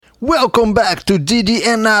Welcome back to Didi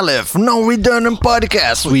and Aleph, no redundant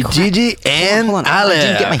podcast with Didi and Hold on, Aleph. I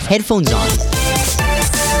didn't get my headphones on.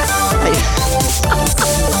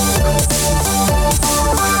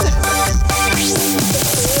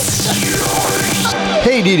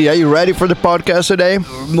 Hey Didi, are you ready for the podcast today?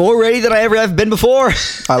 More ready than I ever have been before.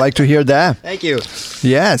 I like to hear that. Thank you.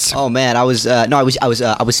 Yes. Oh man, I was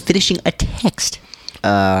finishing a text.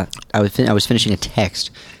 I was finishing a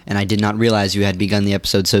text, and I did not realize you had begun the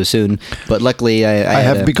episode so soon. But luckily, I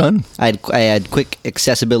have begun. I had quick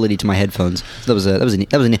accessibility to my headphones. So that was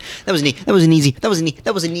an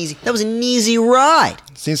easy ride.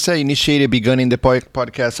 Since I beginning the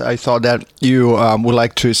podcast, I thought that you would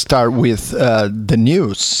like to start with the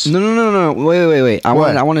news. No. Wait. I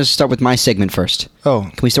What? want to start with my segment first. Oh.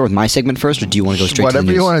 Can we start with my segment first, or do you want to go straight Whatever to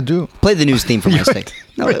the news? you want to do. Play the news theme for my segment.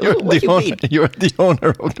 No, You're what do you mean? You're the owner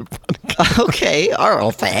of the podcast. Okay. All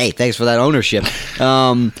right. Hey, thanks for that ownership.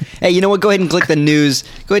 Hey, you know what? Go ahead and click the news.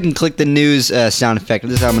 Go ahead and click the news sound effect.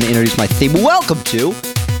 This is how I'm going to introduce my theme. Welcome to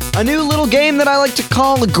a new little game that I like to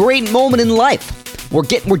call a great moment in life. We're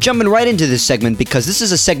jumping right into this segment because this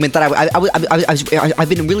is a segment that I've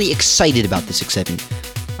been really excited about. This segment.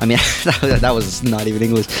 I mean, that was not even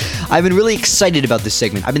English. I've been really excited about this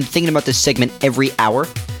segment. I've been thinking about this segment every hour,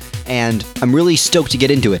 and I'm really stoked to get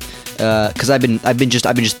into it because I've been just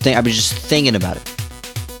thinking about it.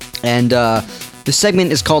 And the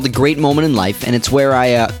segment is called "A Great Moment in Life," and it's where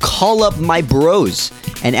I call up my bros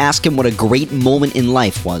and ask them what a great moment in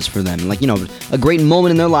life was for them. Like, a great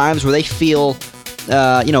moment in their lives where they feel,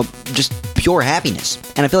 just pure happiness.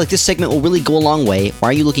 And I feel like this segment will really go a long way. Why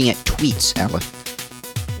are you looking at tweets, Aleph?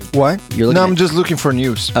 What? You're looking I'm at- just looking for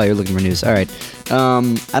news. Oh, you're looking for news. All right.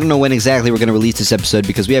 I don't know when exactly we're going to release this episode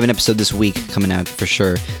because we have an episode this week coming out for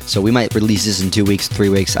sure. So we might release this in 2 weeks, 3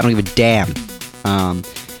 weeks. I don't give a damn.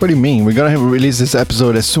 What do you mean? We're going to release this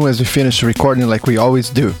episode as soon as we finish recording like we always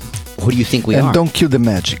do. Who do you think we And are? don't kill the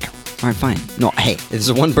magic. All right, fine. No, hey, if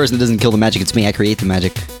there's one person that doesn't kill the magic, it's me. I create the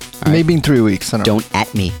magic. All right. Maybe in 3 weeks. I don't know. Don't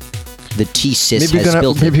at me. The T-sis Maybe has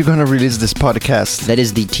spilled it. maybe you're gonna release this podcast That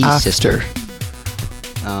is the T-sister. after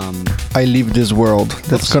I leave this world.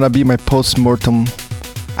 That's gonna be my post-mortem.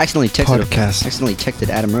 I accidentally texted Podcast.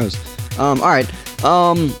 Adam Rose. All right.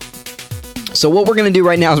 So what we're going to do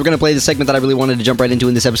right now is we're going to play the segment that I really wanted to jump right into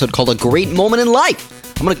in this episode called A Great Moment in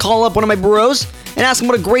Life. I'm going to call up one of my bros and ask him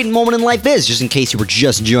what a great moment in life is, just in case you were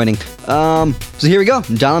just joining. So here we go.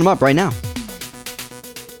 I'm dialing him up right now.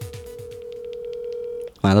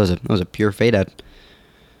 Wow, that was a pure fade out.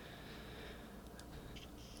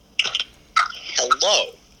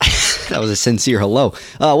 Hello. That was a sincere hello.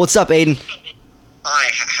 What's up, Aiden? Hi.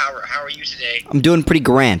 How are you today? I'm doing pretty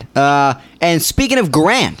grand. And speaking of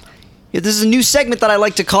grand, this is a new segment that I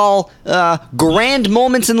like to call Grand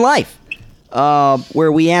Moments in Life,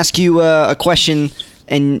 where we ask you a question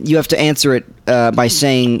and you have to answer it by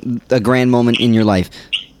saying a grand moment in your life.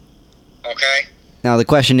 Okay. Now, the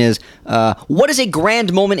question is, what is a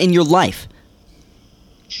grand moment in your life?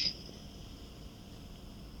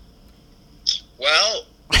 Well,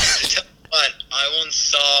 to tell you what, I once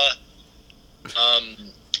saw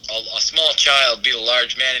a small child beat a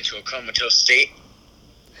large man into a comatose state.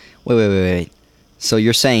 Wait. So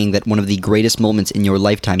you're saying that one of the greatest moments in your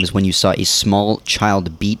lifetime is when you saw a small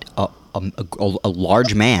child beat a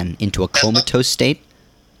large man into a comatose state?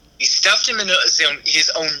 He stuffed him in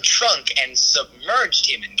his own trunk and submerged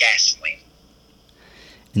him in gasoline.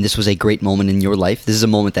 And this was a great moment in your life? This is a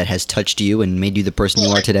moment that has touched you and made you the person you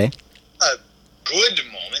are today? A good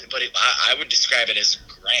moment, but I would describe it as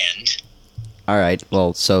grand. All right.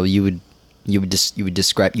 Well, so you would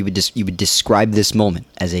describe this moment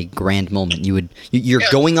as a grand moment. You're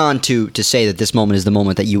Yeah. going on to say that this moment is the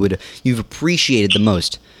moment that you've appreciated the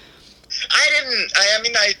most. I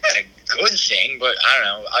mean, I said a good thing, but I don't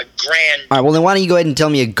know, a grand. All right. Well, then why don't you go ahead and tell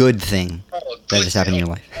me a good thing A that good has happened in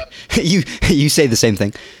your thing. life? you say the same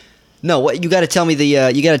thing. No, what you got to tell me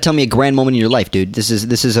a grand moment in your life, dude. This is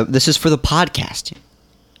for the podcast.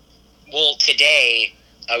 Well, today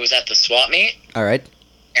I was at the swap meet. All right.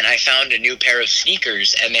 And I found a new pair of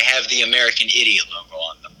sneakers, and they have the American Idiot logo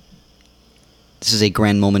on them. This is a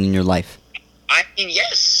grand moment in your life. I mean,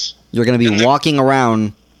 yes. You're going to be walking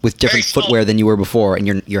around with different Very small. footwear than you were before,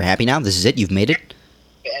 and you're happy now. This is it. You've made it.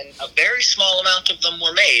 And a very small amount of them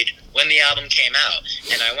were made when the album came out.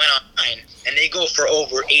 And I went online, and they go for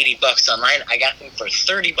over $80 online. I got them for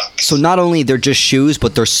 $30. So not only they're just shoes,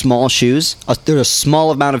 but they're small shoes. They're a small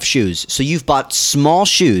amount of shoes. So you've bought small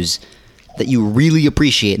shoes that you really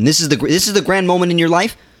appreciate, and this is the grand moment in your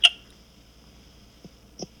life.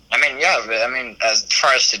 I mean, yeah. As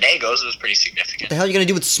far as today goes, it was pretty significant. What the hell are you gonna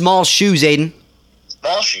do with small shoes, Aiden?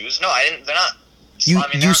 Small shoes? No, I didn't. They're not.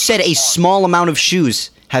 You said a small amount of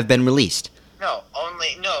shoes have been released. No,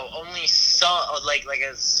 only some, like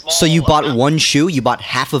a small. So you bought amount. one shoe? You bought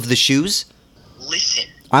half of the shoes? Listen,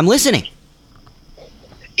 I'm listening.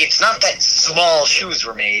 it's not that small shoes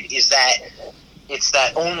were made. It's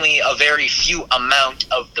that only a very few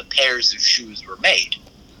amount of the pairs of shoes were made.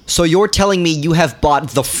 So you're telling me you have bought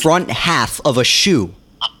the front half of a shoe?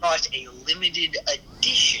 I bought a limited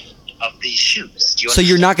edition of these shoes. Do you So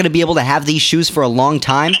you're not going to be able to have these shoes for a long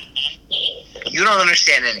time? You don't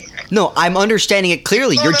understand anything. No, I'm understanding it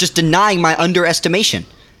clearly. You're just denying my underestimation.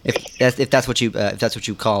 If that's what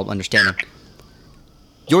you call understanding.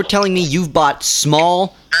 You're telling me you've bought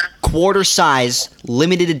small, quarter-size,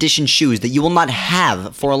 limited edition shoes that you will not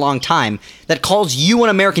have for a long time. That calls you an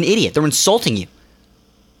American idiot. They're insulting you.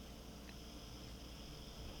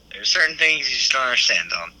 There's certain things you just don't understand,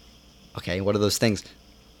 Don. Okay, what are those things?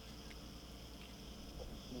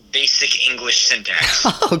 Basic English syntax.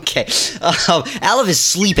 Okay, Aleph is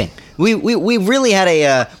sleeping. We really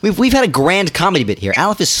had we've had a grand comedy bit here.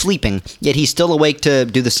 Aleph is sleeping, yet he's still awake to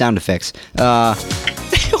do the sound effects.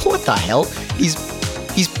 What the hell?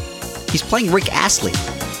 He's playing Rick Astley.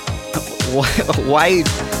 Why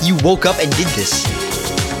you woke up and did this?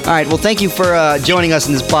 All right, well, thank you for joining us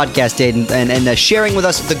in this podcast, Aiden, and sharing with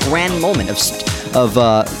us the grand moment of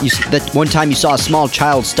that one time you saw a small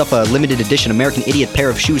child stuff a limited edition American Idiot pair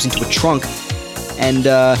of shoes into a trunk, and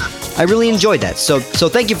I really enjoyed that. So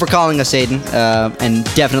thank you for calling us, Aiden, and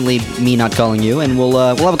definitely me not calling you, and we'll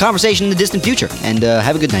have a conversation in the distant future. And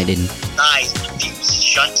have a good night, Aiden. Eyes, he was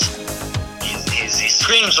shut. His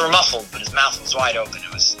screams were muffled, but his mouth was wide open.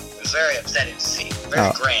 It was very upsetting to see.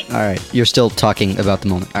 Very grand. All right, you're still talking about the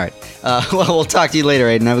moment. All right, well, we'll talk to you later,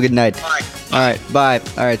 Aiden. Have a good night. All right. All right, bye.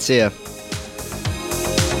 All right, see ya.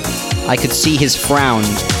 I could see his frown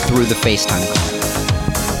through the FaceTime call.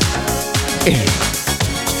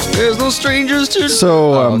 There's no strangers to...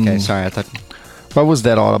 So, okay, sorry, I thought... what was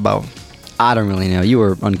that all about? I don't really know. You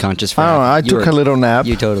were unconscious for I don't know. I took a little nap.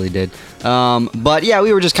 You totally did. But yeah,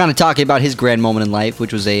 we were just kind of talking about his grand moment in life,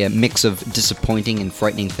 which was a mix of disappointing and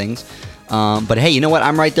frightening things. But hey, you know what?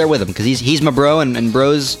 I'm right there with him because he's my bro, and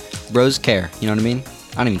bros care. You know what I mean?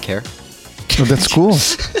 I don't even care. Oh, that's cool.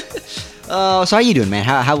 So how you doing, man?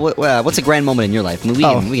 What's a grand moment in your life? I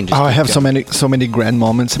mean, we can just I have go. so many grand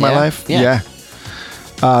moments in my life. Yeah.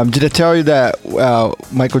 Did I tell you that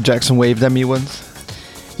Michael Jackson waved at me once?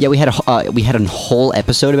 Yeah, we had a whole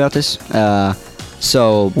episode about this.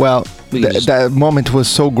 So Well, that moment was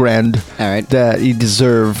so grand all right. that it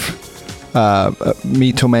deserved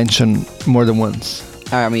me to mention more than once.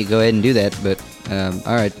 All right, I mean, go ahead and do that. But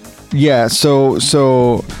all right. Yeah,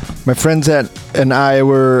 so my friends and I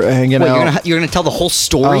were hanging Wait, out. you're gonna tell the whole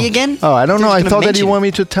story again? Oh, I don't know. You're I just thought gonna that you mention want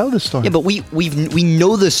me to tell the story. Yeah, but we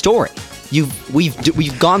know the story.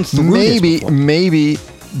 We've gone through this before. Maybe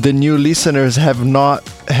the new listeners have not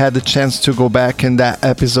had the chance to go back in that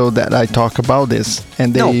episode that I talk about this,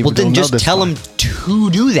 and they well then don't know just this tell one. them to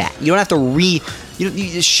do that. You don't have to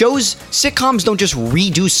sitcoms don't just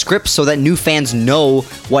redo scripts so that new fans know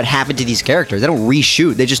what happened to these characters. They don't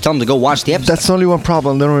reshoot. They just tell them to go watch the episode. That's only one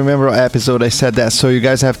problem. I don't remember what episode I said that, so you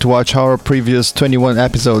guys have to watch our previous 21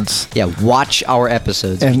 episodes. Yeah, watch our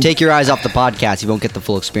episodes. If you And- take your eyes off the podcast, you won't get the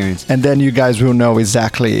full experience. And then you guys will know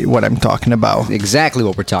exactly what I'm talking about. Exactly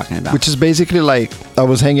what we're talking about. Which is basically like, I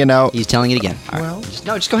was hanging out. He's telling it again. All right. Well-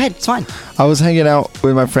 Just go ahead. It's fine. I was hanging out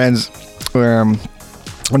with my friends on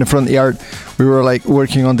the front yard. We were like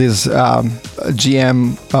working on this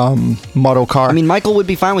GM model car. I mean, Michael would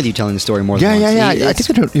be fine with you telling the story more yeah, than once. yeah. I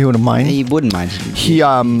think he wouldn't mind. He wouldn't mind.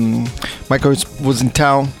 Michael was in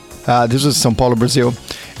town. This was São Paulo, Brazil,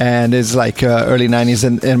 and it's like early 90s.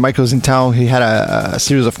 And Michael's in town. He had a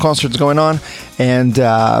series of concerts going on, and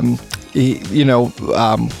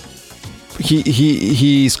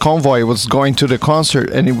his convoy was going to the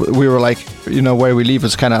concert, and we were like, where we live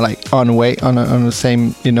was kind of like on the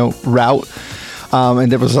same route.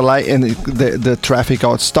 And there was a light, and the traffic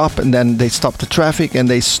all stopped, and then they stopped the traffic, and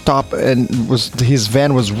they stopped, and his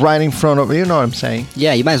van was right in front of. You know what I'm saying?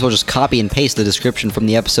 Yeah, you might as well just copy and paste the description from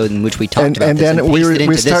the episode in which we talked about And this then and paste it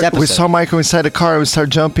into this we episode. saw Michael inside the car. We start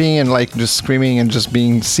jumping and like just screaming and just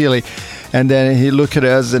being silly. And then he looked at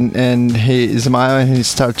us and he smiled and he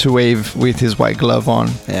started to wave with his white glove on,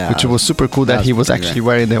 which was super cool that he was actually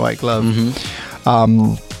wearing the white glove.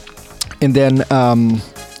 Mm-hmm. And then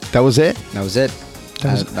that was it. That was it.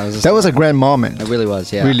 That was a grand moment. It really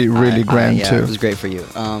was, yeah. Really grand, yeah, too. It was great for you.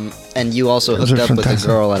 And you also Those hooked are up with a fantastic.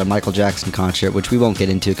 girl at a Michael Jackson concert, which we won't get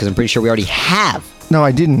into because I'm pretty sure we already have. No,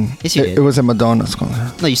 I didn't. Yes, you it, did. it was a Madonna's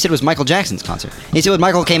concert. No, you said it was Michael Jackson's concert. And you said when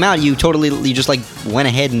Michael came out, you just like went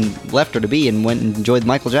ahead and left her to be and went and enjoyed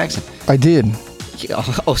Michael Jackson. I did.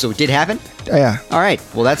 Oh, so it did happen? Yeah. All right.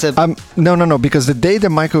 Well, that's a. No, because the day that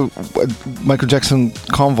Michael Jackson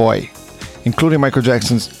convoy, including Michael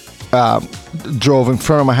Jackson's, drove in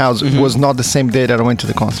front of my house was not the same day that I went to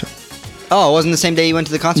the concert. Oh, it wasn't the same day you went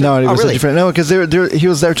to the concert? No, it was really? different. No, because he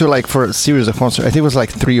was there to like for a series of concerts. I think it was like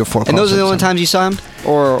 3 or 4. And those are the only concerts. times you saw him,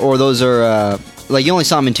 or those are like you only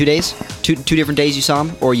saw him in 2 days, two different days you saw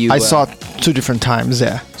him, or you? I saw 2 different times.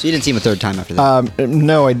 Yeah. So you didn't see him a third time after that.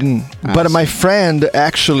 No, I didn't. Ah, But I my friend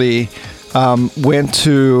actually went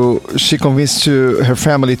to. She convinced her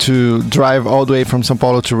family to drive all the way from São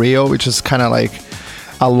Paulo to Rio, which is kind of like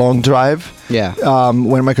a long drive. Yeah.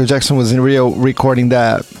 When Michael Jackson was in Rio recording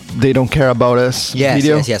that "They Don't Care About Us"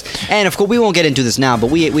 video. Yes. And of course, we won't get into this now,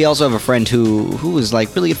 but we also have a friend who is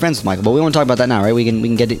like really good friends with Michael. But we won't talk about that now, right? We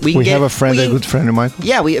can get it. We have a friend, a good friend of Michael.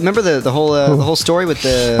 Yeah, we remember the whole story with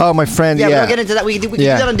the. Oh, my friend. Yeah, Yeah, we won't get into that. We can do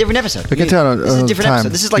that on a different episode. We can tell on This is a another different time.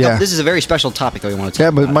 episode. This is like Yeah. this is a very special topic that we want to talk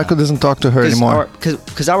Yeah, but about. Michael doesn't talk to her anymore.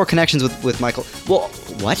 Because our connections with Michael. Well,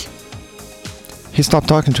 what? He stopped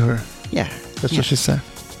talking to her. Yeah. That's what she said.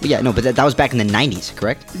 Yeah, no, but that was back in the 90s,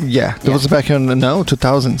 correct? Yeah, that Yeah. was back in the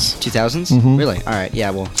 2000s. 2000s? Really? All right. Yeah.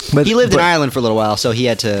 Well, But- he lived in but- Ireland for a little while, so he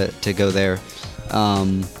had to go there,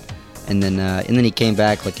 and then he came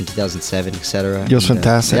back like in 2007, etc. It was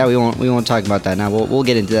fantastic. Yeah, we won't talk about that now. We'll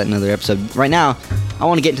get into that in another episode. Right now, I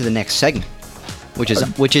want to get into the next segment, which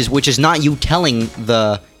is not you telling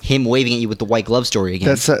him waving at you with the white glove story again.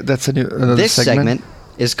 That's another this segment.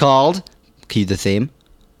 is called cue the theme.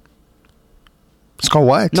 It's called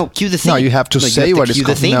what? No, cue the theme. No, you have to No, say what it's cue the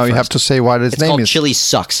called. theme No, you first. have to say what its It's name called is. Chili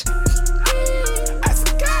Sucks.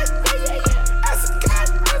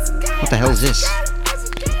 What the hell is this?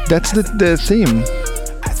 That's the theme.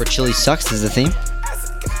 For Chili Sucks is the theme?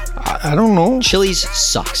 I don't know. Chili's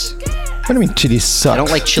sucks. What do you mean chili sucks? I don't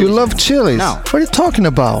like chilies You love anymore. chilies. No. What are you talking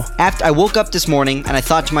about? After I woke up this morning and I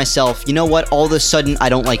thought to myself, you know what? All of a sudden, I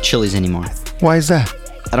don't like chilies anymore. Why is that?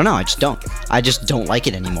 I don't know. I just don't. I just don't like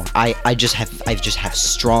it anymore. I just have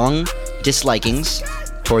strong dislikings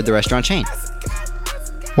toward the restaurant chain.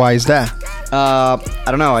 Why is that? I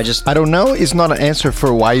don't know. I don't know. It's not an answer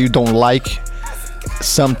for why you don't like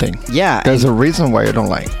something. Yeah. There's a reason why you don't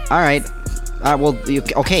like. All right. Well,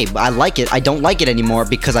 okay. I like it. I don't like it anymore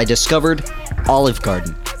because I discovered Olive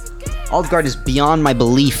Garden. Olive Garden is beyond my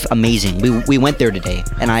belief amazing. We went there today,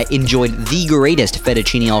 and I enjoyed the greatest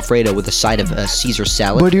fettuccine alfredo with a side of a Caesar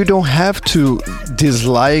salad. But you don't have to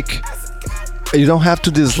dislike. You don't have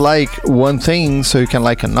to dislike one thing so you can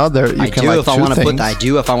like another. You I can do like if I two want to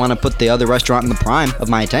things. put the other restaurant in the prime of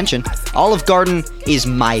my attention. Olive Garden is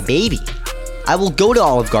my baby. I will go to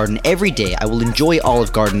Olive Garden every day. I will enjoy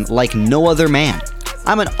Olive Garden like no other man.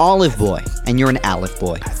 I'm an olive boy, and you're an Aleph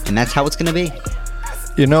boy, and that's how it's gonna be.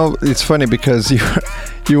 You know, it's funny because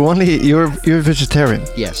you're vegetarian,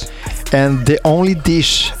 Yes. and the only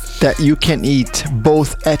dish that you can eat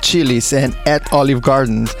both at Chili's and at Olive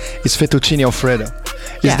Garden is fettuccine alfredo.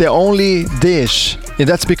 It's Yeah. the only dish, and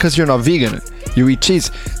that's because you're not vegan. You eat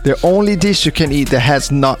cheese. The only dish you can eat that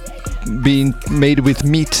has not been made with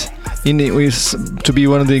meat in it to be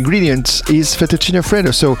one of the ingredients is fettuccine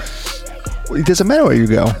alfredo. So it doesn't matter where you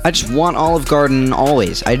go. I just want Olive Garden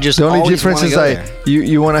always. I just The only always difference wanna is go like there.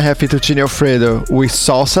 you want to have fettuccine alfredo with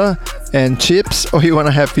salsa and chips, or you want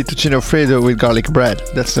to have fettuccine alfredo with garlic bread.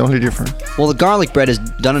 That's the only difference. Well, the garlic bread has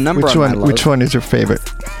done a number Which on my one? love. Which one is your favorite?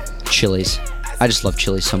 Chili's. I just love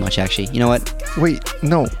Chili's so much, actually. You know what? Wait,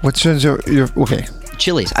 no. Which one's your okay?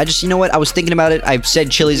 Chili's. You know what? I was thinking about it. I've said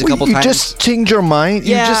Chili's a couple you times. just changed your mind.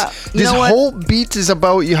 Yeah, You just you this know what? whole beat is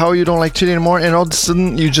about how you don't like chili anymore, and all of a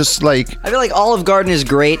sudden you just like. I feel like Olive Garden is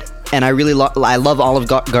great, and I love Olive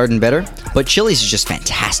Garden better. But Chili's is just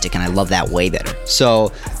fantastic, and I love that way better.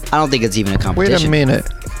 So I don't think it's even a Wait competition. a minute.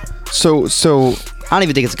 So I don't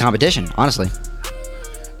even think it's a competition, honestly.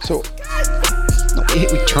 so No, we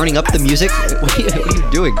turning up the music. What are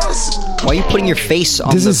you doing? Why are you putting your face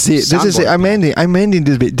on this the is it. This is it. soundboard? I'm ending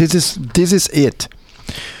this bit. This is it.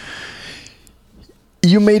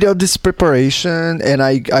 You made all this preparation, and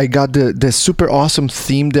I got the super awesome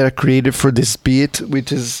theme that I created for this beat,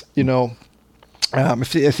 which is I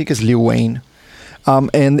think it's Lil Wayne,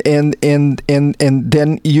 and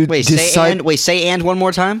then you Wait, say and one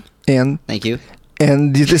more time. and Thank you.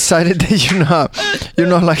 you decided that you're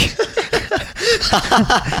not like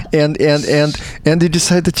and you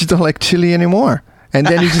decide that you don't like chili anymore. and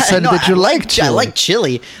then you decided No, that you like I chili. like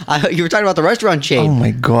chili. You were talking about the restaurant chain. Oh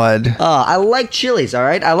my god. I like Chili's, all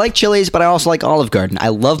right? I like Chili's, but I also like Olive Garden. I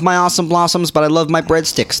love my Awesome Blossoms, but I love my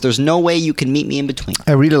breadsticks. There's no way you can meet me in between.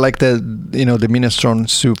 I really like the minestrone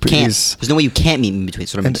soup. Can't. Is There's no way you can't meet me in between.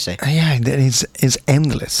 That's what I meant to say. yeah, and then it's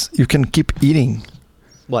endless. You can keep eating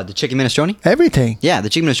What, the chicken minestrone? everything. Yeah, the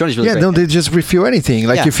chicken minestrone is really Yeah, great. no, they just refill anything.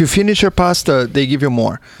 Like Yeah. if you finish your pasta, they give you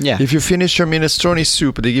more. Yeah. If you finish your minestrone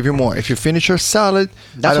soup, they give you more. If you finish your salad,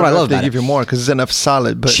 That's don't what I know love if they about give it. you more because it's enough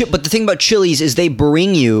salad. But But the thing about Chili's is they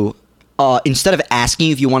bring you, instead of asking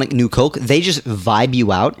you if you want a new Coke, they just vibe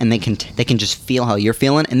you out, and they can just feel how you're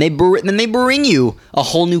feeling, and then they bring you a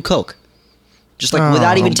whole new Coke, just like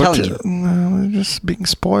without even telling you. No, you're just being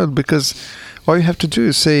spoiled because all you have to do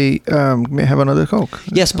is say, "May I have another Coke?"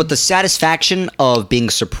 Yes, but the satisfaction of being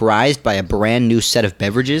surprised by a brand new set of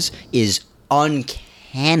beverages is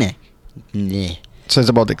uncanny. Nah. So it's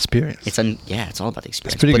about the experience. It's all about the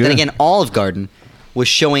experience. pretty But then good. again, Olive Garden was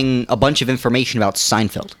showing a bunch of information about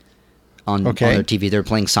Seinfeld on their TV. They were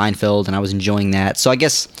playing Seinfeld, and I was enjoying that. So I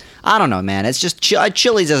guess I don't know, man. It's just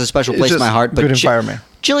Chili's has a special It's place in just my heart. But good environment.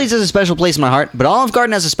 Chili's has a special place in my heart, but Olive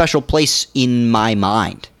Garden has a special place in my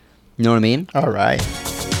mind. You know what I mean? All right.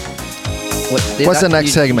 What's the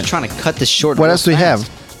next segment? Trying to cut this short. What real else do you fast.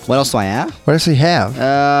 have? What else do I have? What else do you have?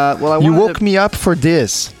 Well, I You wanted woke to- me up for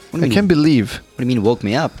this. What do I you can't mean? believe. What do you mean woke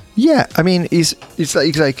me up? Yeah, I mean, it's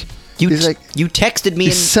like You it's like you texted me.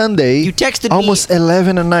 it's Sunday. You texted me almost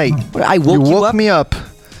 11 at night. I woke you up? me up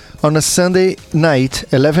on a Sunday night,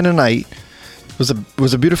 11 at night. It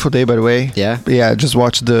was a beautiful day, by the way. Yeah? Yeah. I just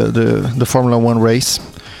watched the Formula One race,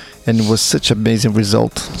 and it was such an amazing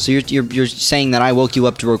result. So you're saying that I woke you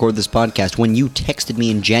up to record this podcast when you texted me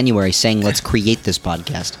in January saying let's create this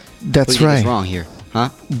podcast. That's what do you think right. is wrong here, huh?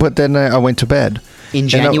 But then I went to bed. In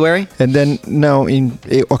And I- January? and then no, in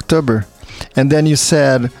October, and then you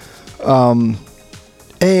said,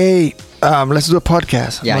 "Hey, let's do a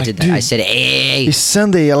podcast." Yeah, I'm I like, did that. "Dude, I said, hey. it's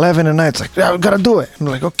Sunday, 11 at night. It's like, yeah, we gotta do it. I'm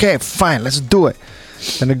like, okay, fine, let's do it.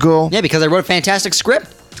 And I go, Yeah, because I wrote a fantastic script.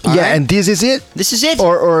 All yeah, right? and this is it. This is it.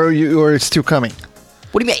 Or it's still coming.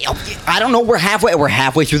 What do you mean? I don't know. We're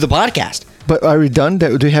halfway through the podcast. But are we done?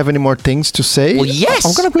 Do you have any more things to say? Well, yes.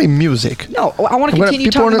 I'm gonna play music. No, I want to continue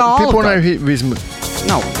talking about people Olive wanna Garden. hear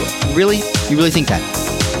No, really? You really think that?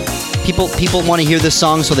 People want to hear this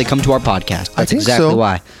song, so they come to our podcast. I That's think exactly so.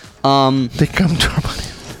 why. They come to our money.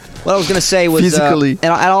 What I was gonna say was Physically.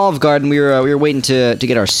 at Olive Garden we were waiting to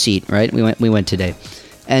get our seat, right? We went today,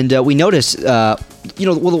 and we noticed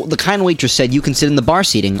the kind waitress said you can sit in the bar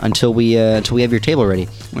seating until we have your table ready.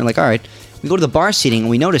 We're like, all right. We go to the bar seating and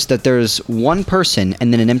we notice that there's one person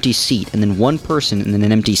and then an empty seat, and then one person and then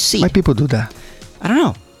an empty seat. Why people do that? I don't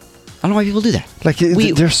know. I don't know why people do that. Like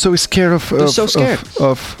We- they're so scared of. They're so scared.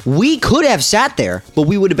 Of We could have sat there, but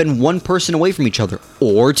we would have been one person away from each other,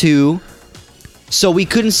 or two. So we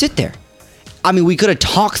couldn't sit there. I mean, we could have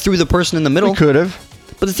talked through the person in the middle. we could have.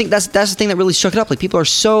 But that's the thing that really shook it up. Like, people are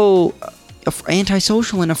so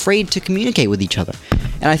antisocial and afraid to communicate with each other.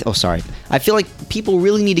 And I feel like people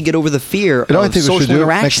really need to get over the fear You know, I of think we should social do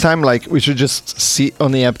interaction. next time. Like we should just sit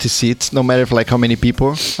on the empty seats, no matter how many people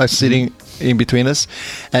are sitting in between us,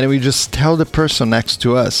 and we just tell the person next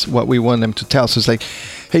to us what we want them to tell. So it's like,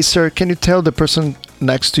 hey, sir, can you tell the person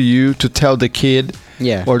next to you to tell the kid,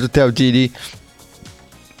 Yeah. or to tell Didi,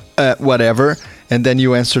 whatever, and then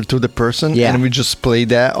you answer to the person, Yeah. and we just play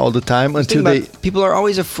that all the time until Think about- people are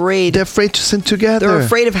always afraid. they're afraid to sit together. They're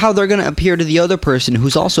afraid of how they're going to appear to the other person,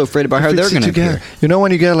 who's also afraid about how If we they're sit going to together. appear. You know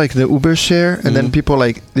when you get like the Uber share, and Mm-hmm. then people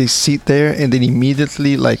like they sit there and then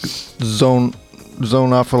immediately like zone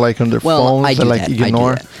off like on their Well, phones I do and like that.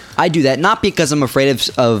 ignore. I do that not because I'm afraid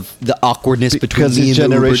of the awkwardness between Because me it's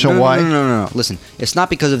and the Uber. Generation No, Y? No. Listen, it's not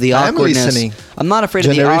because of the I'm awkwardness. listening. I'm not afraid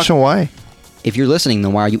Generation of the Y, If you're listening,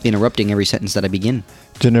 then why are you interrupting every sentence that I begin?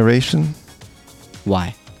 generation.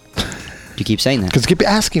 Why? You keep saying that. Because keep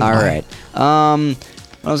asking. All why. right.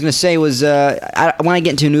 What I was gonna say was, when I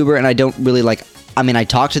get into an Uber and I don't really like. I mean, I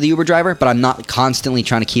talk to the Uber driver, but I'm not constantly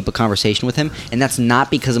trying to keep a conversation with him, and that's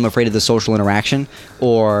not because I'm afraid of the social interaction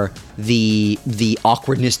or the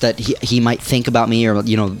awkwardness that he might think about me, or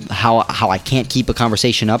how I can't keep a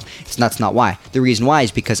conversation up. That's not why. The reason why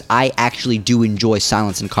is because I actually do enjoy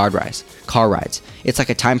silence in car rides. It's like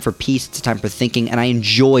a time for peace. It's a time for thinking, and I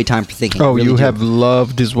enjoy time for thinking. I Oh, really you do. have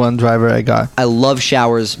loved this one driver I got. I love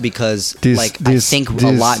showers because I think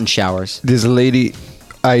a lot in showers. This lady,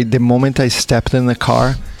 the moment I stepped in the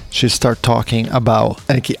car, she started talking about,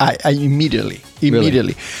 and I immediately,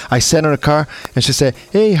 I sat in her car, and she said,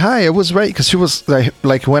 "Hey, hi, I was right," because she was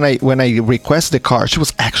like when I requested the car, she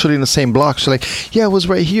was actually in the same block. She's like, "Yeah, I was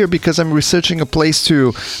right here because I'm researching a place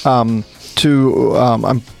to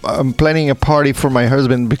I'm planning a party for my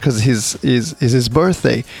husband because is his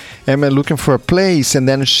birthday, and I'm looking for a place." And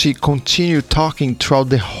then she continued talking throughout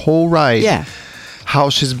the whole ride. Yeah. How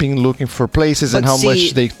she's been looking for places and But how see-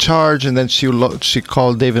 much they charge, and then she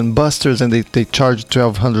called Dave and Buster's and they charged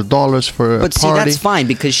 $1,200 for a But see, party. that's fine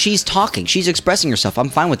because she's talking. She's expressing herself. I'm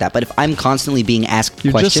fine with that. But if I'm constantly being asked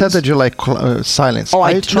You questions... just said that you like silence. Oh,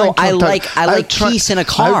 Are you trying to I attack- like peace in a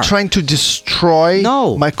car. Are you trying to destroy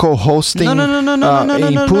No. my co-hosting No.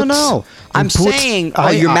 inputs? I'm Inputs? saying... Oh,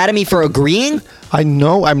 you're mad at me for agreeing? I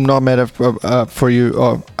know I'm not mad at, for you.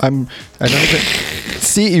 I don't even...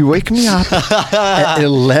 See, you wake me up at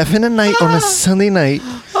 11 at night on a Sunday night,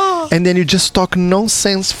 and then you just talk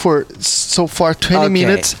nonsense for so far 20 Okay.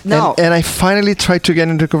 minutes, No. and I finally try to get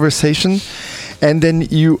into conversation, and then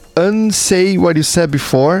you unsay what you said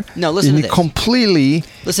before. No, listen and to you this. completely...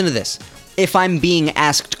 Listen to this. If I'm being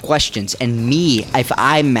asked questions and if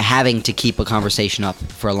I'm having to keep a conversation up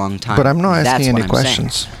for a long time... But I'm not that's asking what any I'm saying.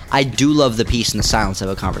 questions. I do love the peace and the silence of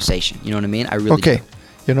a conversation. You know what I mean? I really Okay, do.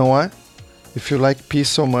 you know what? If you like peace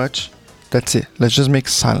so much, that's it. Let's just make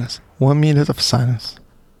silence. 1 minute of silence.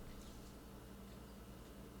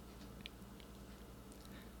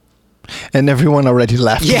 And everyone already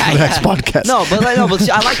laughed Yeah, in the next podcast. No, but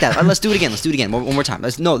I like that. Let's do it again. Let's do it again. One more time.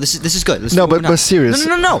 This is good. Let's No, do it one but more time. serious.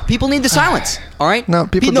 No. People need the silence. All right. No,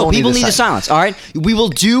 people don't people need the need the silence. All right. We will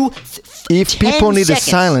do. If 10 people need seconds.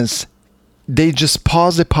 the silence, they just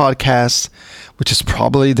pause the podcast, which is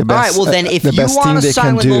probably the best. All right. Well, then, if the you best want thing a they can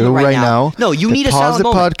silent do moment right now. no, you they need a pause silent the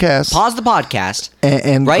moment. podcast. Pause the podcast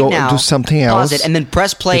And right go now. do something Pause else. it and then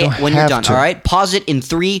press They play don't when you're have done. to. All right. Pause it in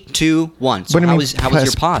 3, 2, 1. So What do you how mean? was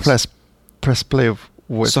your pause? Press play of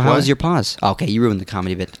what? So how was your pause? Okay, you ruined the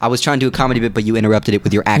comedy bit. I was trying to do a comedy bit, but you interrupted it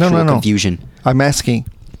with your actual No. confusion. I'm asking.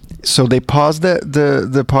 So they pause the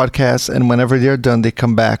podcast, and whenever they're done, they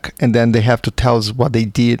come back, and then they have to tell us what they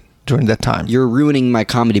did during that time. You're ruining my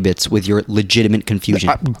comedy bits with your legitimate confusion.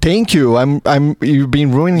 Thank you. You've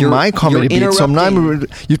been ruining You're- my comedy you're beat. So now interrupting.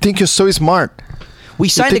 you think you're so smart. We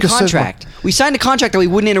signed a think it's so contract. We signed a contract that we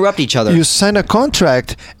wouldn't interrupt each other. You signed a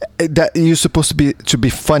contract that you're supposed to be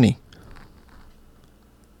funny.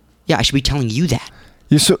 Yeah, I should be telling you that.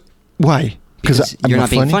 Why? Because I'm you're not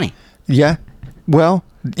being funny. Yeah. Well,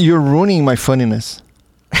 you're ruining my funniness.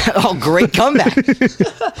 Oh, great comeback.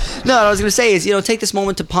 No, what I was going to say is, take this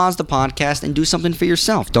moment to pause the podcast and do something for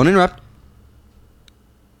yourself. Don't interrupt.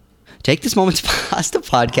 Take this moment to pause the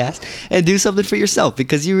podcast and do something for yourself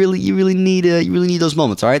because you really need those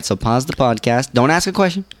moments, all right? So pause the podcast. Don't ask a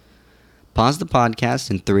question. Pause the podcast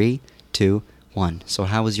in 3, 2, 1. So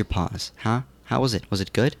how was your pause? Huh? How was it? Was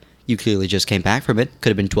it good? You clearly just came back from it. Could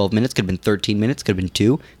have been 12 minutes, could have been 13 minutes, could have been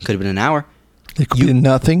 2, could have been an hour. It could be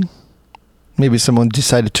nothing. Maybe someone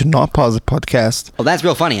decided to not pause the podcast Oh, that's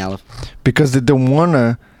real funny, Aleph. because they don't want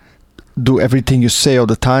to do everything you say all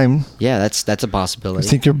the time. Yeah, that's a You possibility.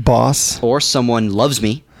 think you're boss? Or someone loves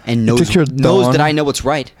me and knows think you're Dawn? that I know what's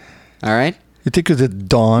right. All right? You think you're the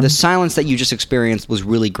Dawn? The silence that you just experienced was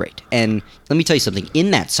really great. And let me tell you something.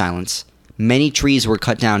 In that silence, many trees were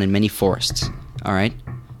cut down in many forests. All right?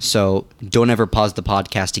 So don't ever pause the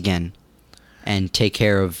podcast again and take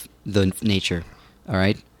care of the nature. All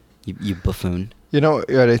right? You buffoon. You know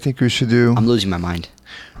what I think we should do? I'm losing my mind.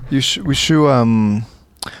 We should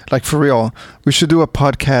like for real, we should do a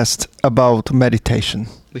podcast about meditation.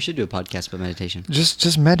 We should do a podcast about meditation.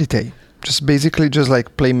 Just meditate. Just basically just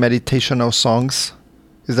like play meditational songs.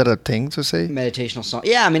 Is that a thing to say? Meditational song.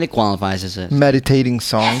 Yeah, I mean, it qualifies as a... Meditating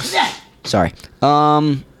songs. Sorry.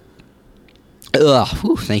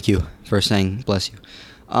 Thank you for saying bless you.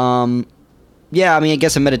 Yeah, I mean, I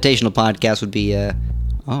guess a meditational podcast would be,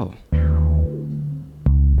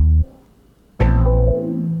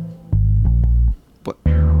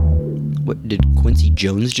 What, did Quincy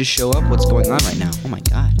Jones just show up? What's going on right now? Oh my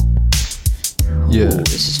god. Yeah. Ooh,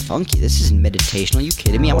 this is funky. This isn't meditational. Are you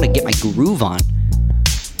kidding me? I want to get my groove on.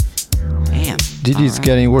 Damn. Didi's Alright.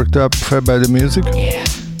 getting worked up by the music. Yeah.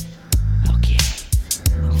 Okay.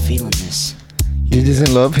 I'm feeling this. Didi's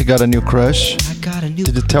in love. He got a new crush. I got a new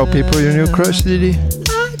Did you tell people your new crush, Didi?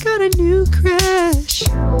 I got a new crush.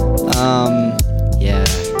 Yeah.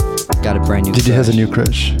 Got a brand new Didi crush. has a new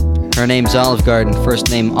crush. Her name's Olive Garden. First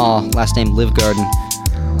name All, last name Live Garden.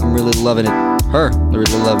 I'm really loving it.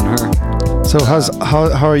 Really loving her. So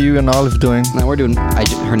how are you and Olive doing? Now we're doing.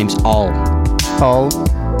 Her name's All. All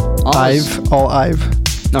All is-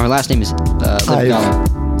 Ive. No, her last name is Liv Ive.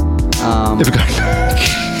 Garden.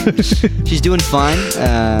 She's doing fine.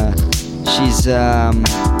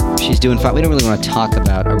 She's doing fine. We don't really want to talk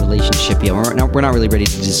about our relationship yet. We're not really ready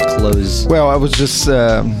to disclose. Well, I was just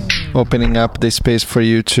opening up the space for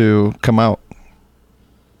you to come out.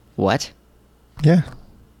 What? Yeah.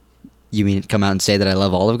 You mean come out and say that I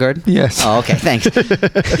love Olive Garden? Yes. Oh, okay. Thanks.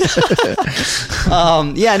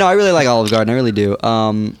 Yeah, no, I really like Olive Garden. I really do.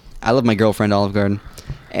 I love my girlfriend, Olive Garden.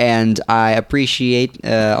 And I appreciate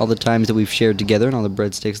all the times that we've shared together and all the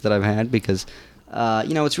breadsticks that I've had because,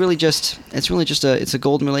 it's really just a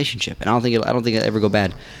golden relationship, and I don't think it'll ever go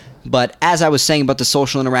bad. But as I was saying about the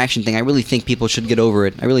social interaction thing, I really think people should get over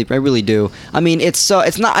it. I really do. I mean, it's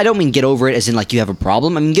not. I don't mean get over it as in like you have a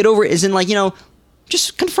problem. I mean get over it as in like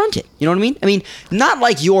just confront it. You know what I mean? I mean, not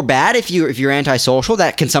like you're bad if you're antisocial.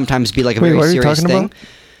 That can sometimes be like a very what are serious you talking thing. About?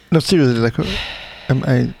 No, seriously, like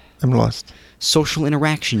I'm lost. Social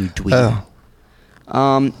interaction, you dweeb.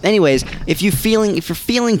 Anyways, if you're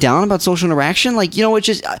feeling down about social interaction, like it's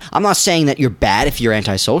just I'm not saying that you're bad if you're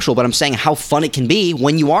antisocial, but I'm saying how fun it can be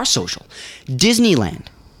when you are social. Disneyland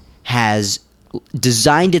has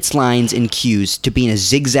designed its lines and queues to be in a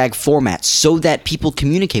zigzag format so that people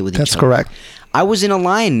communicate with each other. That's correct. I was in a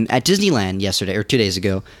line at Disneyland yesterday or 2 days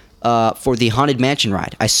ago for the Haunted Mansion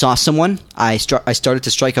ride. I saw someone. I started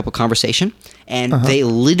to strike up a conversation, and they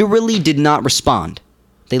literally did not respond.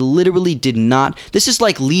 They literally did not. This is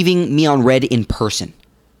like leaving me on red in person.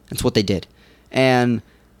 That's what they did, and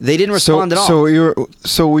they didn't respond at all. So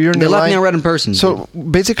you're in They the left line. me on red in person. So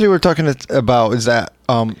basically, we're talking about is that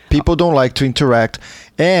people don't like to interact,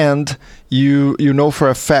 and you know for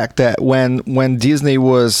a fact that when Disney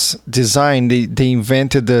was designed, they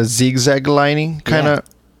invented the zigzag lining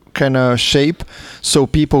kind of shape, so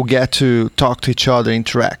people get to talk to each other,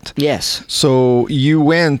 interact. Yes. So you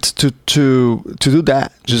went to do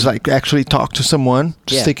that, just like actually talk to someone,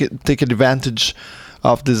 just take advantage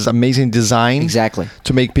of this amazing design, Exactly.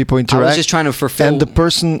 to make people interact. I was just trying to fulfill. and the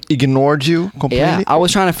person ignored you completely. Yeah, I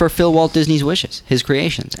was trying to fulfill Walt Disney's wishes, his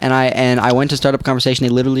creations, and I went to start up a conversation. They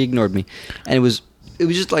literally ignored me, and it was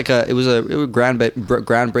just like it was a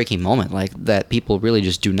groundbreaking moment, like that people really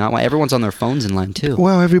just do not want. Everyone's on their phones in line too.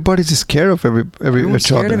 Well, everybody's scared of Everyone's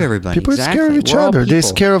each other. scared of everybody. People Exactly. are scared of each We're all other. They're people.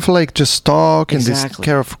 scared of like just talk, and they're Exactly.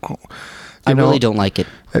 scared of. I really don't like it.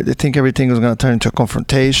 They think everything is going to turn into a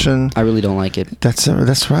confrontation. I really don't like it. That's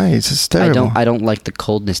right. It's terrible. I don't like the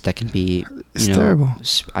coldness that can be. It's terrible.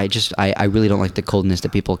 I really don't like the coldness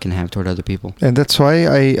that people can have toward other people. And that's why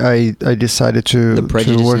I decided The to work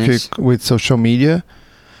prejudiceness. with social media,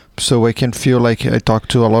 so I can feel like I talk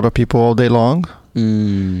to a lot of people all day long.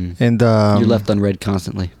 And You're left on red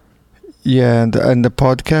constantly. Yeah, and the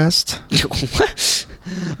podcast.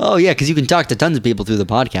 Oh yeah, because you can talk to tons of people through the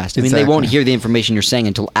podcast. I mean, they won't Exactly. hear the information you're saying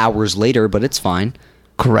until hours later, but it's fine.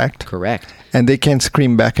 Correct. Correct. And they can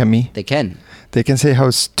scream back at me. They can. They can say how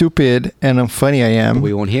stupid and unfunny I am. But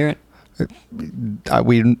we won't hear it.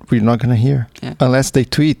 We're not gonna hear Yeah. unless they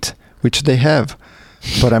tweet, which they have.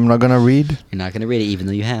 But I'm not gonna read You're not going to read it, even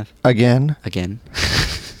though you have. again. Again.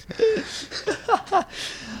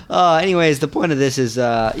 Anyways, the point of this is,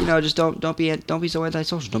 just don't be so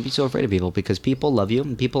antisocial. Don't be so afraid of people, because people love you,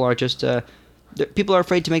 and people are just people are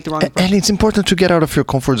afraid to make the wrong impression. And it's important to get out of your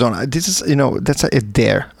comfort zone. This is, that's a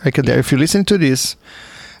dare. Like a dare. If you listen to this,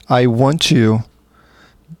 I want you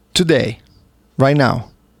today, right now.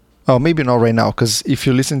 Oh, maybe not right now, because if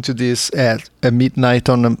you listen to this at midnight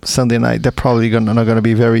on a Sunday night, they're probably not going to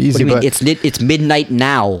be very easy. What do you But mean? It's midnight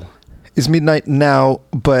now. it's midnight now,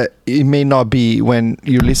 but it may not be when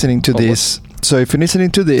you're listening to this. So if you're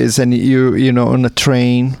listening to this and you're on a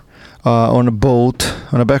train, on a boat,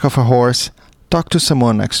 on the back of a horse, talk to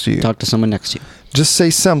someone next to you. Talk to someone next to you. Just say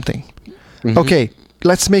something. Mhm. Okay,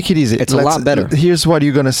 let's make it easy. It's a lot better. Here's what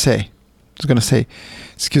you're gonna say. It's gonna say,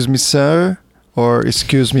 "Excuse me, sir," or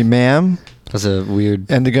 "Excuse me, ma'am," That's a weird.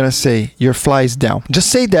 and they're gonna say, "Your fly's down." Just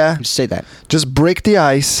say that. Just say that. Just break the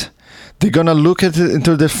ice. They're gonna look at it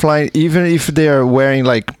into the fly, even if they are wearing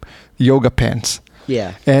like yoga pants,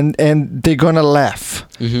 Yeah. and they're gonna laugh,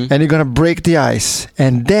 Mhm. and you're gonna break the ice,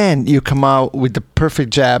 and then you come out with the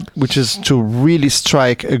perfect jab, which is to really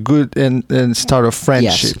strike a good and start a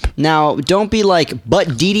friendship. Yes. Now, don't be like,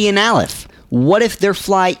 but Didi and Aleph. What if their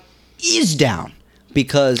fly is down?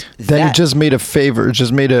 Because Then you just made a favor. You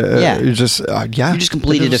just made a. Yeah. You just You just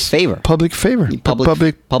completed It a was favor. Public favor. Public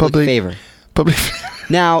favor. Public.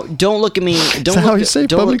 Now, don't look at me. Don't that look how you say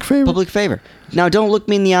don't public look- favor? Public favor. Now, don't look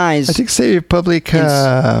me in the eyes. I think say public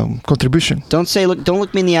contribution. Don't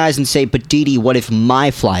look me in the eyes and say, but Didi, what if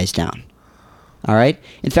my fly's down? All right?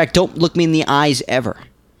 In fact, don't look me in the eyes ever.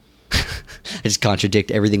 I just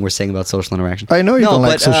contradict everything we're saying about social interaction. I know you don't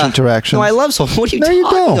like social interaction. No, I love social. What are you No, you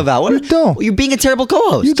talking don't. about? You don't. You're being a terrible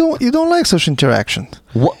co-host. You don't like social interaction.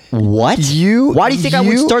 What? Why do you think I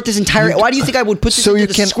would start this entire? Why do you think I would put this so into you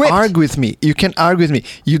the can script? argue with me? You can argue with me.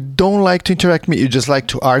 You don't like to interact with me. You just like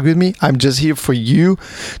to argue with me. I'm just here for you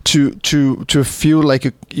to feel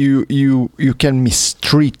like you can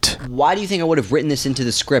mistreat. Why do you think I would have written this into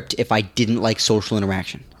the script if I didn't like social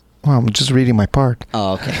interaction? Well, I'm just reading my part.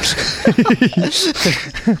 Oh, okay.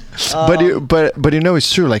 But you know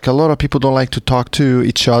it's true. Like a lot of people don't like to talk to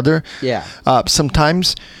each other. Yeah.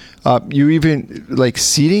 Sometimes you even like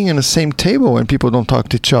sitting in the same table and people don't talk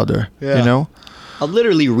to each other. Yeah. You know. I'm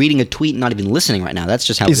literally reading a tweet and not even listening right now. That's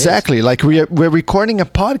just how Exactly. it is. Like we're recording a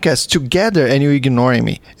podcast together and you're ignoring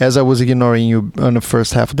me as I was ignoring you on the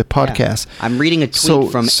first half of the podcast. Yeah. I'm reading a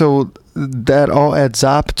tweet from... So that all adds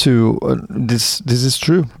up to this is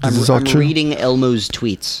true. This is all I'm true. reading Elmo's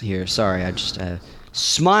tweets here. Sorry, I just...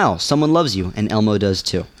 smile. Someone loves you. And Elmo does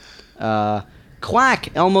too.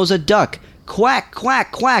 Quack. Elmo's a duck. Quack,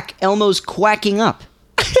 quack, quack. Elmo's quacking up.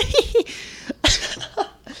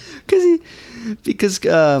 Because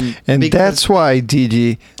that's why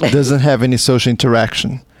DG doesn't have any social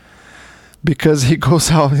interaction, because he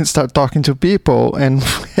goes out and start talking to people, and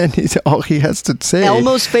all he has to say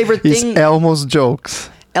Elmo's favorite is thing. Elmo's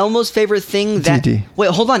jokes. Elmo's favorite thing that DD.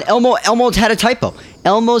 Wait, hold on. Elmo had a typo.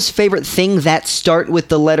 Elmo's favorite thing that start with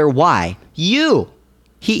the letter Y. You.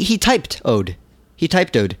 He typed ode. He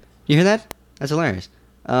typed ode. You hear that? That's hilarious.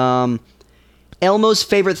 Elmo's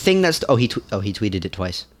favorite thing that's he tweeted it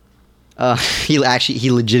twice.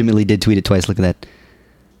 He legitimately did tweet it twice. Look at that.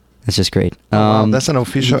 That's just great. Wow, that's an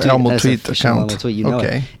official Elmo that's an tweet official account. Elmo tweet, you know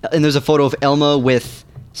Okay. it. And there's a photo of Elmo with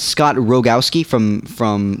Scott Rogowski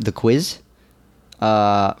from the quiz,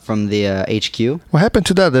 from the HQ. What happened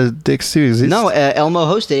to that? The series? No, Elmo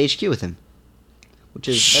hosted HQ with him. Which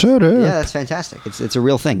is Shut up. Yeah, that's fantastic. It's a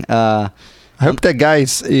real thing. I hope that guy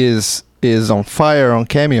is on fire on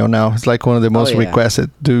Cameo now. He's like one of the most yeah.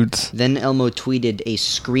 requested dudes. Then Elmo tweeted a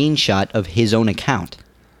screenshot of his own account.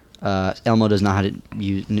 Elmo does not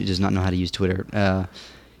know how to use Twitter.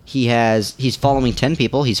 He's following 10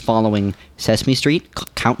 people. He's following Sesame Street,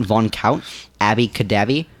 Count Von Count, Abby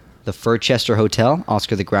Cadavi, the Furchester Hotel,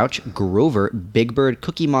 Oscar the Grouch, Grover, Big Bird,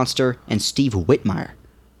 Cookie Monster, and Steve Whitmire.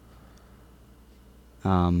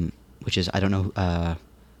 Which is I don't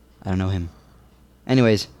know him.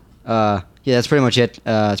 Anyways, yeah, that's pretty much it.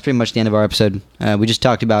 It's pretty much the end of our episode. We just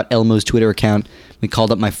talked about Elmo's Twitter account. We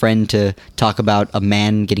called up my friend to talk about a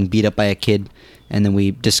man getting beat up by a kid, and then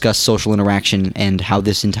we discussed social interaction and how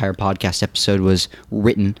this entire podcast episode was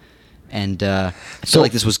written. And I feel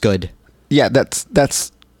like this was good. Yeah,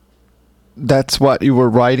 that's what you were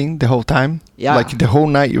writing the whole time? Yeah. Like the whole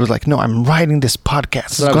night you was like, no, I'm writing this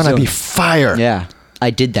podcast. what I It's was going to be doing. fire. Yeah, I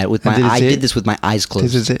did that with And my. I this is did it? this with my eyes closed.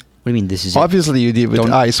 This is it. What do you mean? This is Obviously you did with it?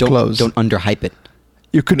 eyes closed. Don't underhype it.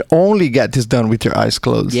 You could only get this done with your eyes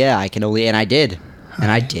closed. Yeah, I can only, and I did.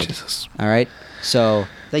 Jesus. All right. So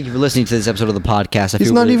thank you for listening to this episode of the podcast. It's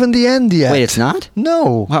not even the end yet. Wait, it's not?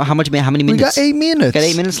 No. How many We minutes? got 8 minutes. Got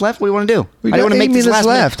 8 minutes left. What do you want to do? We I don't got wanna 8 make this minutes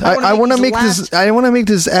last left. minute- I want to make last- this. I want to make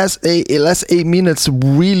this as a last 8 minutes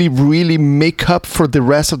really, really make up for the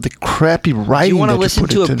rest of the crappy Do writing you want to that listen you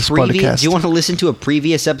put to into a this previous? podcast. Do you want to listen to a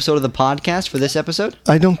previous episode of the podcast for this episode?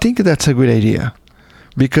 I don't think that's a good idea,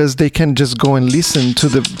 because they can just go and listen to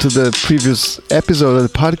the previous episode of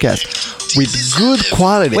the podcast with good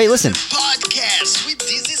quality. Wait, listen. Podcast with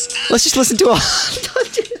Jesus. Let's just listen to a.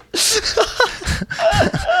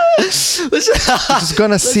 Just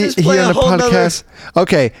gonna see just play here a on the whole nother- podcast.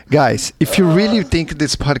 Okay, guys, if you really think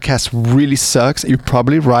this podcast really sucks, you're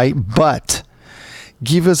probably right. But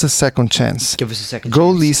give us a second chance. Give us a second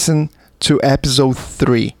Go chance. listen to episode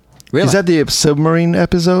 3. Really? Is that the submarine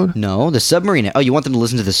episode? No, the submarine. Oh, you want them to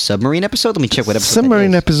listen to the submarine episode? Let me check what episode.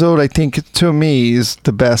 Submarine that is. episode, I think, to me, is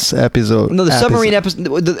the best episode. No, the submarine episode.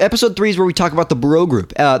 The episode 3 is where we talk about the Bro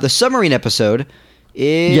Group. The submarine episode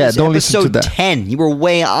is Yeah, don't listen to episode that. 10. You were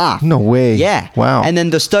way off. No way. Yeah. Wow. And then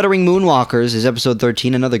the Stuttering Moonwalkers is episode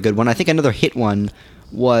 13, another good one. I think another hit one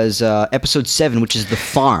was episode 7, which is The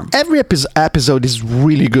Farm. Every episode is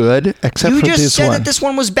really good, except You for just this said one. that this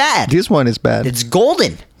one was bad. This one is bad. It's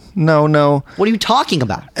golden. No. What are you talking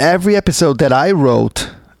about? Every episode that I wrote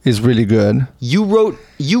is really good. You wrote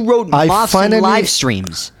I Moths finally- and live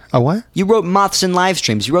streams. A what? You wrote Moths and live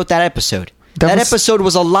streams. You wrote that episode. That That was- episode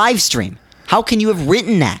was a live stream. How can you have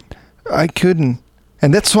written that? I couldn't.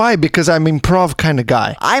 And that's why, because I'm improv kind of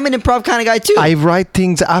guy. I'm an improv kind of guy too. I write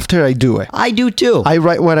things after I do it. I do too. I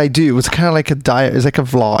write what I do. It's kind of like a diary. It's like a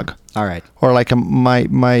vlog. All right. Or like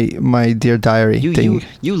my dear diary thing.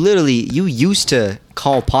 You literally used to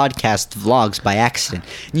call podcast vlogs by accident.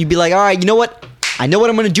 And you'd be like, all right, you know what? I know what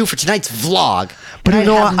I'm going to do for tonight's vlog. But and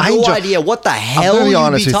you know I what? have no idea what the hell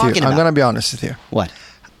you'd be talking about. I'm going to be honest with you. What?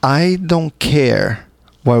 I don't care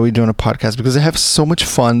why we're doing a podcast because I have so much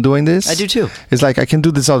fun doing this. I do too. It's like I can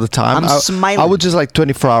do this all the time. I'm smiling. I would just like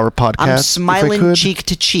 24-hour podcast. I'm if I smiling could. cheek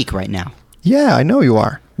to cheek right now. Yeah, I know you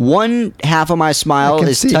are. One half of my I smile can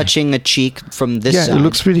is see. touching a cheek from this Yeah, side. it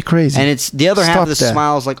looks really crazy. And it's the other half Stop of the that.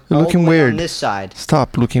 smile is like You're all looking the way weird. on this side.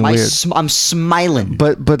 Stop looking weird. I'm smiling.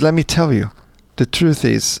 But let me tell you, the truth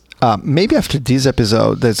is, maybe after this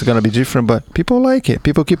episode, that's gonna be different. But people like it.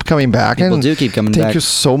 People keep coming back. People and do keep coming thank back. you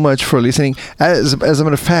so much for listening. As a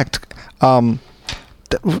matter of fact,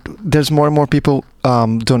 there's more and more people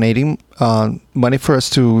donating money for us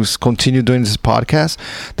to continue doing this podcast.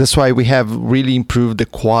 That's why we have really improved the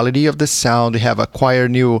quality of the sound. We have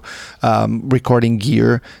acquired new recording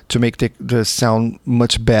gear to make the sound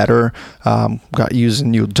much better. Got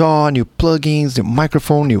using new DAW, new plugins, new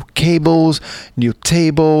microphone, new cables, new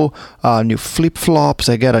table, new flip-flops.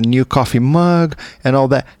 I got a new coffee mug and all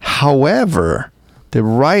that. However, the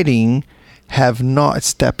writing have not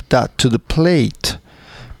stepped up to the plate,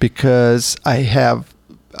 because I have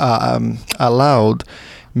allowed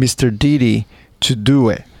Mr. Didi to do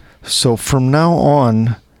it. So from now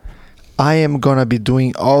on, I am going to be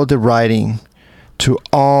doing all the writing to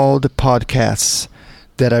all the podcasts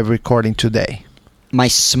that I'm recording today. My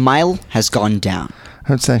smile has gone down.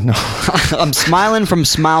 I would say no. I'm smiling from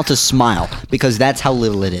smile to smile because that's how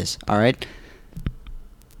little it is. All right.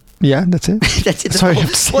 Yeah, that's it. That's it. Sorry,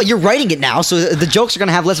 Well, you're writing it now, so the jokes are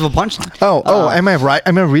gonna have less of a punchline. Am I right?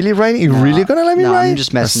 Am I really writing? You really gonna let me no, write? I'm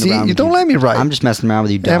just messing See, around. You with don't let me write. I'm just messing around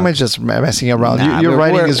with you, dog. Am I just messing around? Nah, Your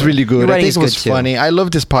writing is really good. Your I writing think is it was good, too. funny. I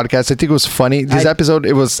love this podcast. I think it was funny. This episode,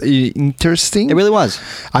 it was interesting. It really was.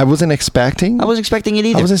 I wasn't expecting. I wasn't expecting it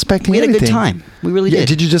either. I wasn't expecting We had a good anything. time. We really Yeah, did.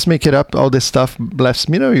 did you just make it up, all this stuff last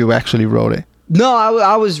minute, or you actually wrote it? No,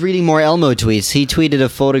 I was reading more Elmo tweets. He tweeted a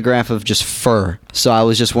photograph of just fur, so I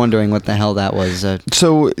was just wondering what the hell that was.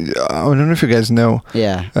 So, I don't know if you guys know.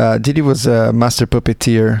 Yeah. Didi was a master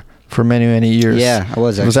puppeteer for many, many years. Yeah, I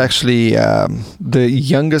was He was actually the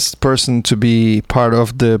youngest person to be part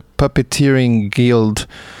of the puppeteering guild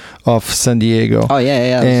of San Diego. Oh,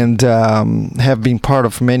 yeah. And have been part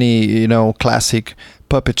of many, classic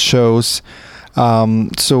puppet shows.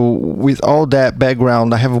 So with all that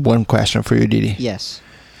background, I have one question for you, Didi. Yes.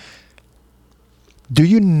 Do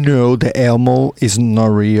you know that Elmo is not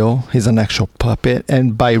real? He's an actual puppet.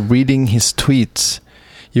 And by reading his tweets,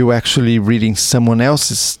 you're actually reading someone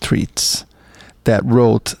else's tweets that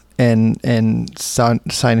wrote and signed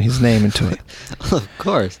his name into it. Of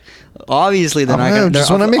course. Obviously, they're I not going just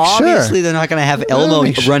wanna make sure. Obviously, they're not going to have Elmo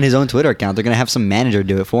make sure. run his own Twitter account. They're going to have some manager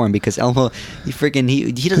do it for him because Elmo, he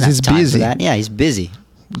doesn't have he's time busy. for that. Yeah, he's busy.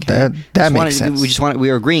 That makes sense. We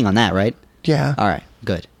were agreeing on that, right? Yeah. All right,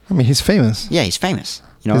 good. I mean, he's famous. Yeah, he's famous.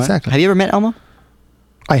 You know what? Exactly. Have you ever met Elmo?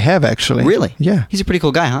 I have, actually. Really? Yeah. He's a pretty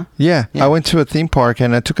cool guy, huh? Yeah. Yeah. I went to a theme park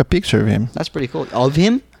and I took a picture of him. That's pretty cool. Of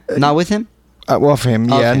him? Not with him? Of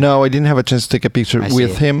him, Of yeah. him. No, I didn't have a chance to take a picture I see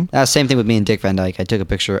with it. him. Same thing with me and Dick Van Dyke. I took a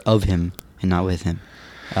picture of him and not with him.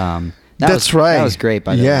 That's right. That was great,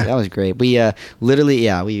 by the Yeah. way. That was great. We literally,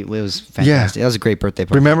 it was fantastic. That was a great birthday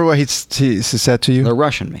party. Remember what he said to you? They're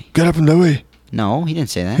rushing me. Get up in the way. No, he didn't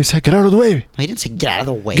say that. He said, get out of the way. He didn't say get out of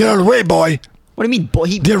the way. Get out of the way, boy. What do you mean, boy?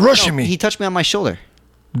 They're rushing me. He touched me on my shoulder.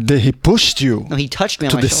 He pushed you. No, he touched me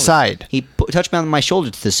on To my the shoulder. side. He touched me on my shoulder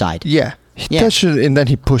to the side. Yeah. He Yeah. touched you and then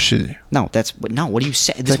he pushed you. No, what do you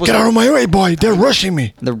say? This Like, get out of my way, boy. They're rushing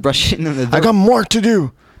me. the Russian. I got more to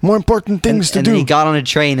do. More important things to and do. then he got on a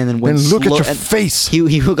train and then went And look at your and face.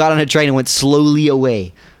 He got on a train and went slowly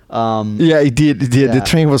away. Yeah, he did. He did. Yeah. The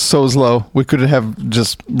train was so slow. We could have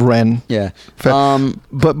just ran. Yeah. Fa-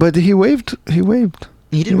 But he waved. He waved.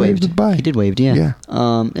 He did wave. goodbye. He did waved. Yeah. Yeah.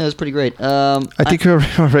 It was pretty great. I think you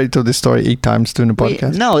already told this story 8 times during the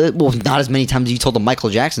podcast. No, well, not as many times as you told the Michael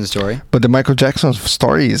Jackson story. But the Michael Jackson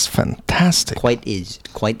story is fantastic. Quite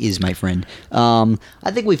is, my friend.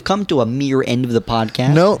 I think we've come to a mere end of the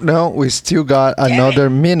podcast. No, we still got another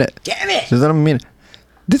minute. Damn it! There's another minute.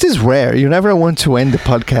 This is rare. You never want to end the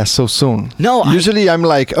podcast so soon. No, Usually I'm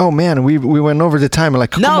like, oh man, we went over the time. I'm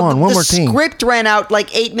like, come on, one more thing. The script ran out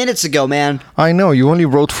like 8 minutes ago, man. I know. You only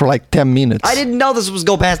wrote for like 10 minutes. I didn't know this was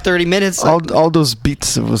go past 30 minutes. All those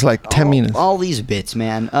beats, it was like 10 minutes. All these bits,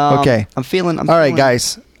 man. Okay. I'm feeling. All right,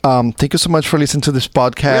 guys. thank you so much for listening to this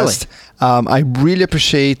podcast. I really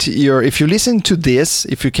appreciate if you listen to this,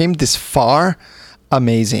 if you came this far,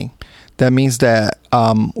 amazing. That means that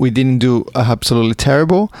we didn't do absolutely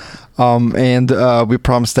terrible. And we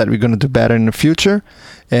promise that we're going to do better in the future,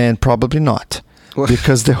 and probably not.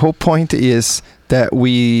 Because the whole point is that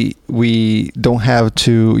we don't have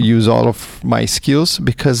to use all of my skills,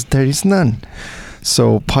 because there is none.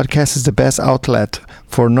 So podcast is the best outlet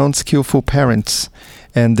for non-skillful parents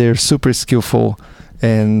and their super skillful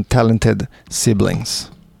and talented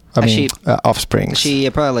siblings. Offspring. She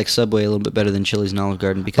probably likes Subway a little bit better than Chili's and Olive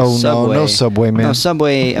Garden, because Subway. No Subway, man. No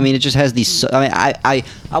Subway. I mean, it just has these. I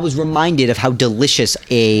was reminded of how delicious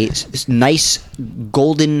a nice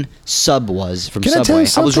golden sub was from Can I tell Subway. you I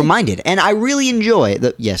was something? reminded, and I really enjoy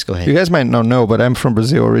the. Yes, go ahead. You guys might not know, but I'm from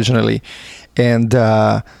Brazil originally, and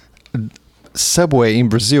Subway in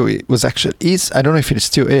Brazil is I don't know if it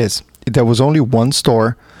still is. There was only one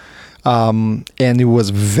store. And it was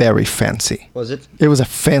very fancy. Was it? It was a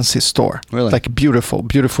fancy store. Really? Like beautiful,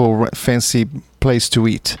 fancy place to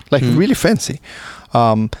eat. Like really fancy.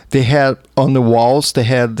 They had on the walls, they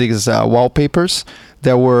had these wallpapers.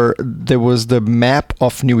 There was the map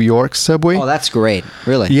of New York subway. Oh, that's great.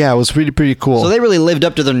 Really? Yeah, it was really pretty cool. So they really lived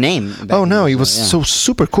up to their name. Oh no, it was so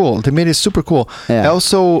super cool. They made it super cool. Yeah.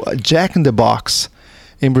 Also, Jack in the Box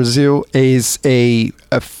in Brazil is a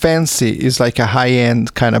fancy, is like a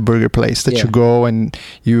high-end kind of burger place that you go and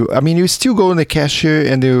you still go in the cashier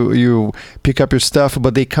and you pick up your stuff,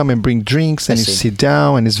 but they come and bring drinks and you sit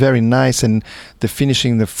down and it's very nice, and the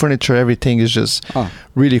finishing, the furniture, everything is just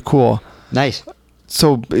really cool. Nice.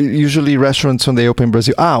 So usually restaurants when they open in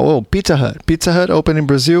Brazil, Pizza Hut. Pizza Hut open in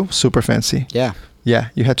Brazil, super fancy. Yeah. Yeah,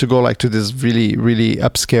 you had to go like to this really, really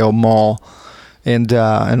upscale mall and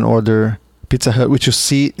order Pizza Hut, which you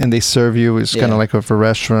see and they serve you. It's kind of like a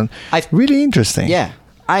restaurant. Really interesting. Yeah.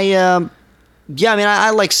 I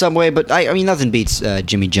like Subway, but I mean, nothing beats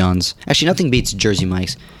Jimmy John's. Actually, nothing beats Jersey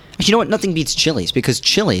Mike's. Actually, you know what? Nothing beats Chili's, because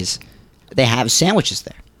Chili's, they have sandwiches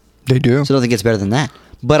there. They do. So nothing gets better than that.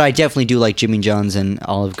 But I definitely do like Jimmy John's and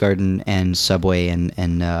Olive Garden and Subway and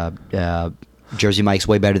Jersey Mike's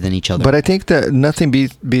way better than each other. But I think that nothing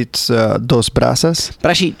beats Dos Brasas.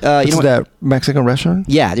 But actually, you know what? That Mexican restaurant?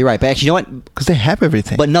 Yeah, you're right. But actually, you know what? Because they have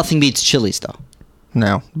everything. But nothing beats Chili's, though.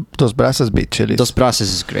 No, Dos Brasas beat Chili's. Dos Brasas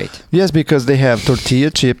is great. Yes, because they have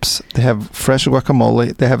tortilla chips, they have fresh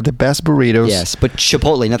guacamole, they have the best burritos. Yes, but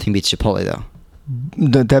Chipotle, nothing beats Chipotle, though.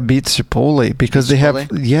 That beats Chipotle because they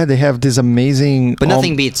have this amazing. But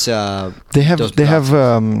nothing beats. They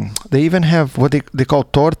even have what they call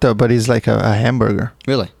torta, but it's like a hamburger.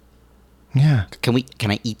 Really? Yeah.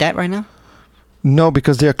 Can I eat that right now? No,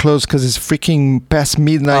 because they are closed because it's freaking past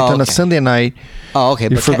midnight on a Sunday night. Oh, okay.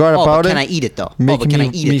 You forgot about it? Can I eat it, though? Making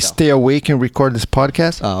me stay awake and record this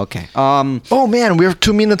podcast. Oh, okay. Oh, man, we're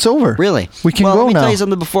 2 minutes over. Really? We can go now. Let me tell you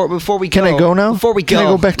something before we go. Can I go now? Before we go. Can I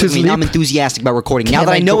go back to sleep? I'm enthusiastic about recording. Now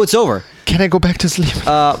that I know it's over. Can I go back to sleep?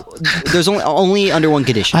 There's only under one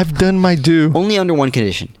condition. I've done my due. Only under one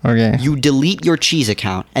condition. Okay. You delete your Cheese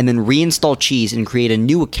account and then reinstall Cheese and create a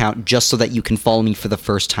new account just so that you can follow me for the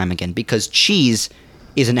first time again. Because Cheese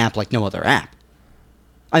is an app like no other app.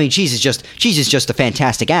 I mean, Cheese is just a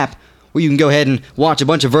fantastic app where you can go ahead and watch a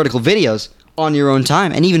bunch of vertical videos on your own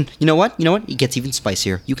time. And even, you know what? It gets even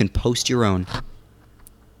spicier. You can post your own.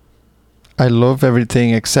 I love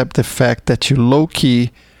everything except the fact that you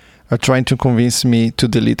low-key are trying to convince me to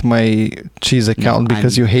delete my Cheese account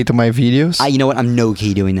because you hate my videos. You know what? I'm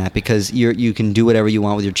no-key doing that because you can do whatever you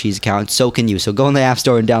want with your Cheese account. So can you. So go in the App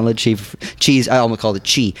Store and download Cheese. I almost called it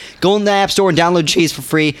Chi. Go in the App Store and download Cheese for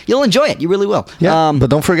free. You'll enjoy it. You really will. Yeah, but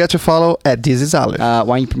don't forget to follow at This Is Olive.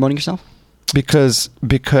 Why are you promoting yourself? Because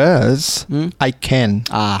I can.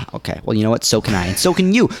 Okay. Well, you know what? So can I, and so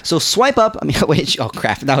can you. So swipe up. I mean, wait. Oh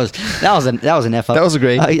crap! That was an F up. That was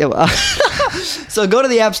great. So go to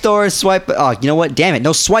the App Store, swipe. Oh, you know what? Damn it!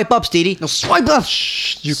 No swipe up, Steedy. No swipe up.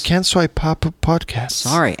 You can't swipe up a podcast.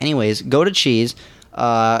 Sorry. Anyways, go to Cheese.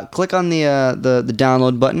 Click on the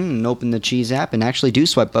download button and open the Cheese app, and actually do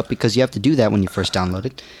swipe up because you have to do that when you first download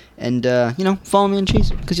it. And follow me on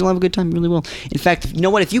Cheese because you'll have a good time. You really will. In fact, you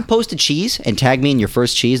know what? If you post a cheese and tag me in your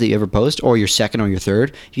first cheese that you ever post, or your second or your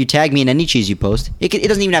third, if you tag me in any cheese you post, it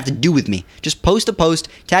doesn't even have to do with me. Just post a post,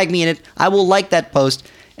 tag me in it. I will like that post,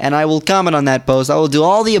 and I will comment on that post. I will do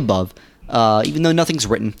all the above, even though nothing's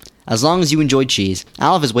written. As long as you enjoy Cheese.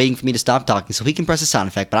 Olive is waiting for me to stop talking so he can press a sound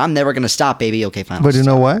effect, but I'm never going to stop, baby. Okay, fine. But you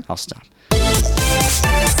know what? I'll stop.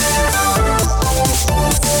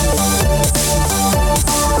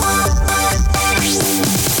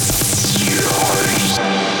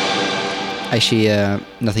 Actually,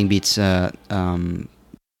 nothing beats